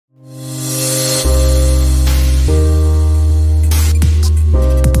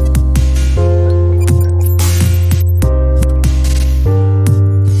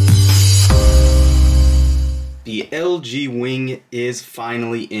is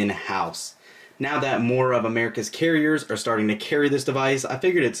finally in-house. Now that more of America's carriers are starting to carry this device, I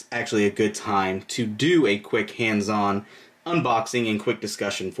figured it's actually a good time to do a quick hands-on unboxing and quick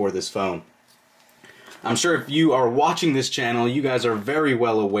discussion for this phone. I'm sure if you are watching this channel, you guys are very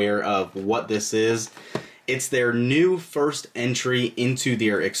well aware of what this is. It's their new first entry into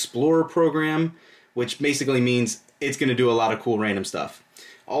their Explorer program, which basically means it's going to do a lot of cool random stuff.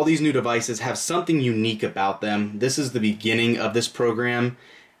 All these new devices have something unique about them. This is the beginning of this program,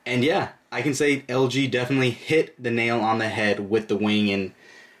 and yeah, I can say LG definitely hit the nail on the head with the wing and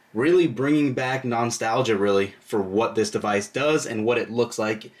really bringing back nostalgia really for what this device does and what it looks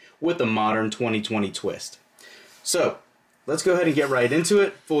like with a modern 2020 twist. So let's go ahead and get right into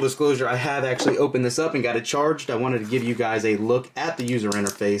it. Full disclosure, I have actually opened this up and got it charged. I wanted to give you guys a look at the user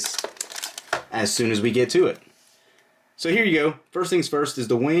interface as soon as we get to it. So here you go. First things first is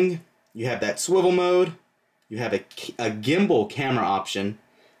the wing. You have that swivel mode. You have a gimbal camera option,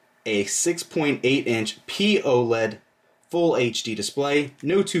 a 6.8-inch POLED Full HD display,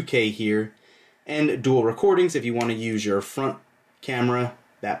 no 2K here, and dual recordings if you want to use your front camera,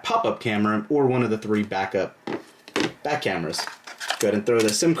 that pop-up camera, or one of the 3 back cameras. Go ahead and throw the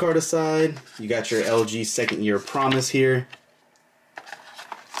SIM card aside. You got your LG second year promise here.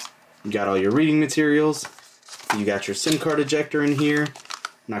 You got all your reading materials. You got your SIM card ejector in here.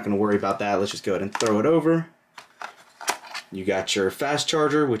 I'm not going to worry about that. Let's just go ahead and throw it over. You got your fast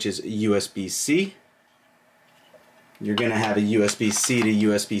charger, which is USB-C. You're going to have a USB-C to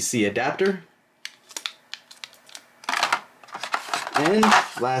USB-C adapter. And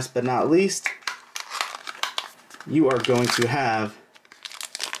last but not least, you are going to have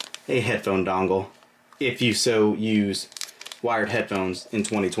a headphone dongle if you so use wired headphones in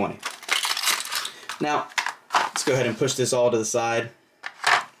 2020. Now, let's go ahead and push this all to the side.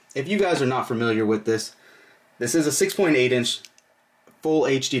 If you guys are not familiar with this, this is a 6.8-inch Full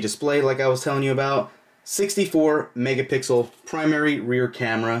HD display like I was telling you about. 64 megapixel primary rear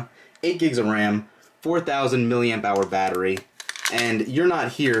camera, 8 gigs of RAM, 4,000 milliamp hour battery, and you're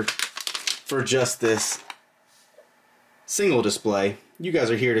not here for just this single display. You guys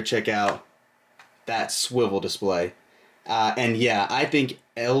are here to check out that swivel display. And yeah, I think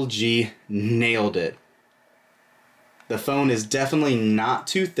LG nailed it. The phone is definitely not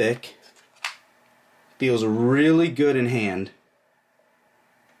too thick, feels really good in hand.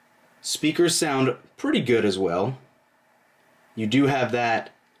 Speakers sound pretty good as well. You do have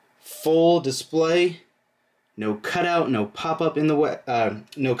that full display, no cutout, no pop-up in the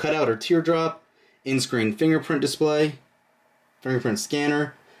no cutout or teardrop, in-screen fingerprint display, fingerprint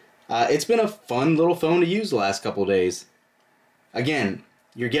scanner. It's been a fun little phone to use the last couple days. Again,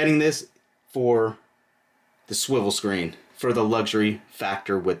 you're getting this for the swivel screen, for the luxury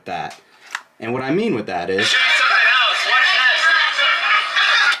factor with that. And what I mean with that is,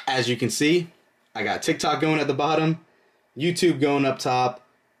 as you can see, I got TikTok going at the bottom, YouTube going up top.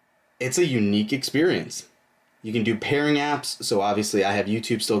 It's a unique experience. You can do pairing apps, so obviously I have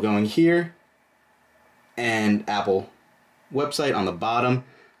YouTube still going here, and Apple website on the bottom.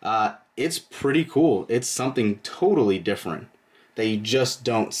 It's pretty cool. It's something totally different that you just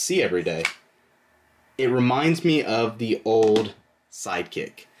don't see every day. It reminds me of the old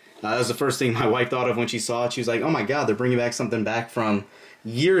Sidekick. That was the first thing my wife thought of when she saw it. She was like, oh my god, they're bringing back something back from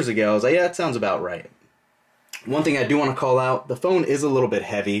years ago. I was like, yeah, that sounds about right. One thing I do want to call out, the phone is a little bit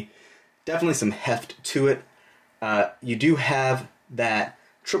heavy. Definitely some heft to it. You do have that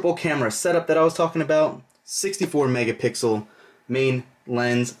triple camera setup that I was talking about. 64 megapixel main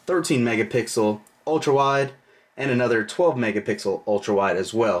lens, 13 megapixel ultra wide, and another 12 megapixel ultra wide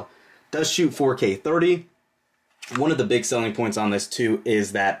as well. Does shoot 4K 30. One of the big selling points on this too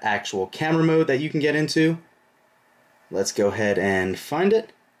is that actual camera mode that you can get into. Let's go ahead and find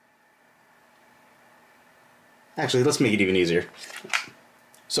it. Actually, let's make it even easier.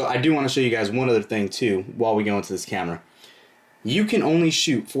 So I do want to show you guys one other thing too while we go into this camera. You can only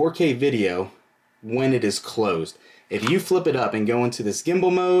shoot 4K video when it is closed. If you flip it up and go into this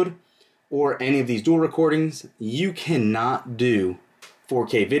gimbal mode or any of these dual recordings, you cannot do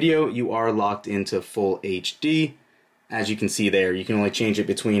 4K video. You are locked into full HD. As you can see there, you can only change it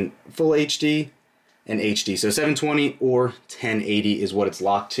between full HD and HD. So 720 or 1080 is what it's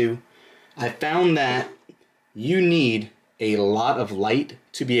locked to. I found that you need a lot of light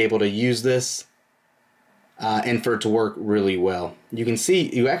to be able to use this and for it to work really well. You can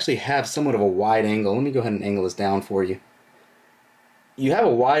see you actually have somewhat of a wide angle. Let me go ahead and angle this down for you. You have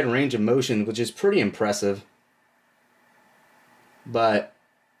a wide range of motion, which is pretty impressive. But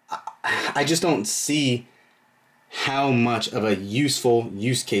I just don't see how much of a useful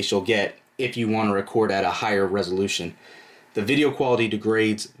use case you'll get if you want to record at a higher resolution. the video quality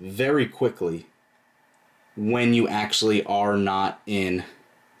degrades very quickly when you actually are not in,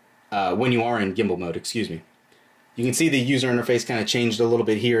 when you are in gimbal mode, excuse me. You can see the user interface kind of changed a little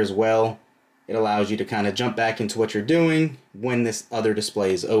bit here as well. It allows you to kind of jump back into what you're doing when this other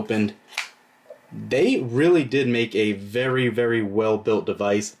display is opened. They really did make a very, very well built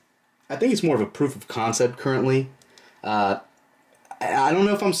device. I think it's more of a proof of concept currently. I don't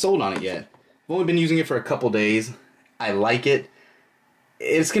know if I'm sold on it yet. I've only been using it for a couple days. I like it.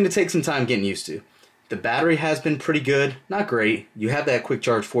 It's going to take some time getting used to. The battery has been pretty good, not great. You have that quick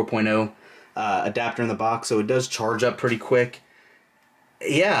charge 4.0 adapter in the box, so it does charge up pretty quick.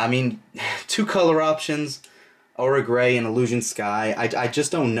 Yeah, I mean, 2 color options, Aura Gray and Illusion Sky. I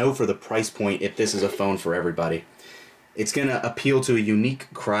just don't know for the price point if this is a phone for everybody. It's going to appeal to a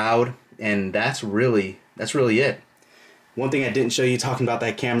unique crowd, and that's really it. One thing I didn't show you talking about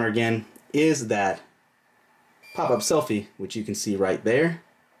that camera again is that pop-up selfie, which you can see right there.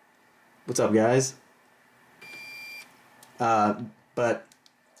 What's up, guys? But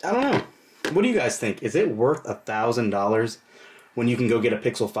I don't know. What do you guys think? Is it worth $1,000 when you can go get a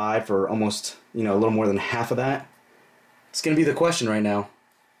Pixel 5 for almost, you know, a little more than half of that? It's going to be the question right now.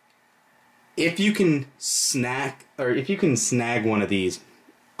 If you can snag one of these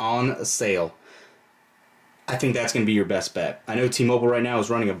on a sale, I think that's going to be your best bet. I know T-Mobile right now is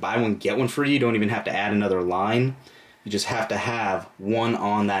running a buy one get one free. You don't even have to add another line. You just have to have one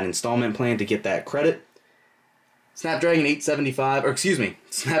on that installment plan to get that credit. Snapdragon 875, or excuse me,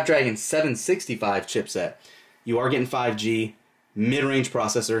 Snapdragon 765 chipset. You are getting 5G, mid-range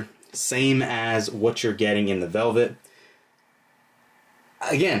processor, same as what you're getting in the Velvet.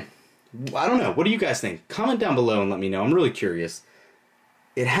 Again, I don't know. What do you guys think? Comment down below and let me know. I'm really curious.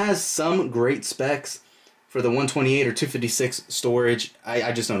 It has some great specs for the 128 or 256 storage.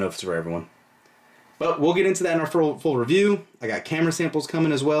 I just don't know if it's for everyone. But we'll get into that in our full review. I got camera samples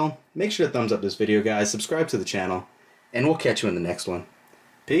coming as well. Make sure to thumbs up this video, guys. Subscribe to the channel. And we'll catch you in the next one.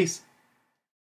 Peace.